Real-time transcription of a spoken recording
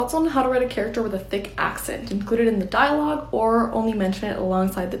Thoughts on how to write a character with a thick accent, include it in the dialogue or only mention it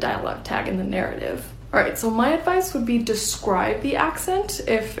alongside the dialogue tag in the narrative. Alright, so my advice would be describe the accent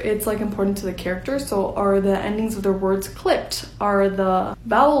if it's like important to the character. So are the endings of their words clipped? Are the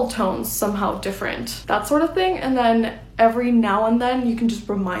vowel tones somehow different? That sort of thing. And then every now and then you can just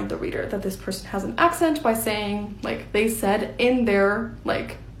remind the reader that this person has an accent by saying, like, they said in their,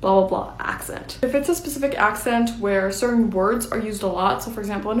 like, blah blah blah accent. If it's a specific accent where certain words are used a lot, so for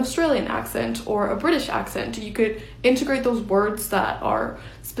example an Australian accent or a British accent, you could integrate those words that are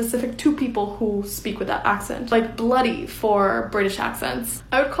specific to people who speak with that accent, like bloody for British accents.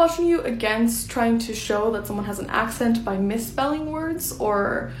 I would caution you against trying to show that someone has an accent by misspelling words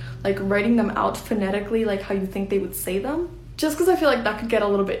or like writing them out phonetically like how you think they would say them. Just because I feel like that could get a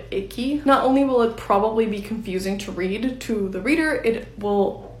little bit icky. Not only will it probably be confusing to read to the reader, it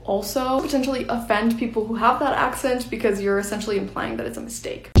will also potentially offend people who have that accent because you're essentially implying that it's a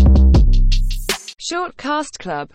mistake. Short Cast Club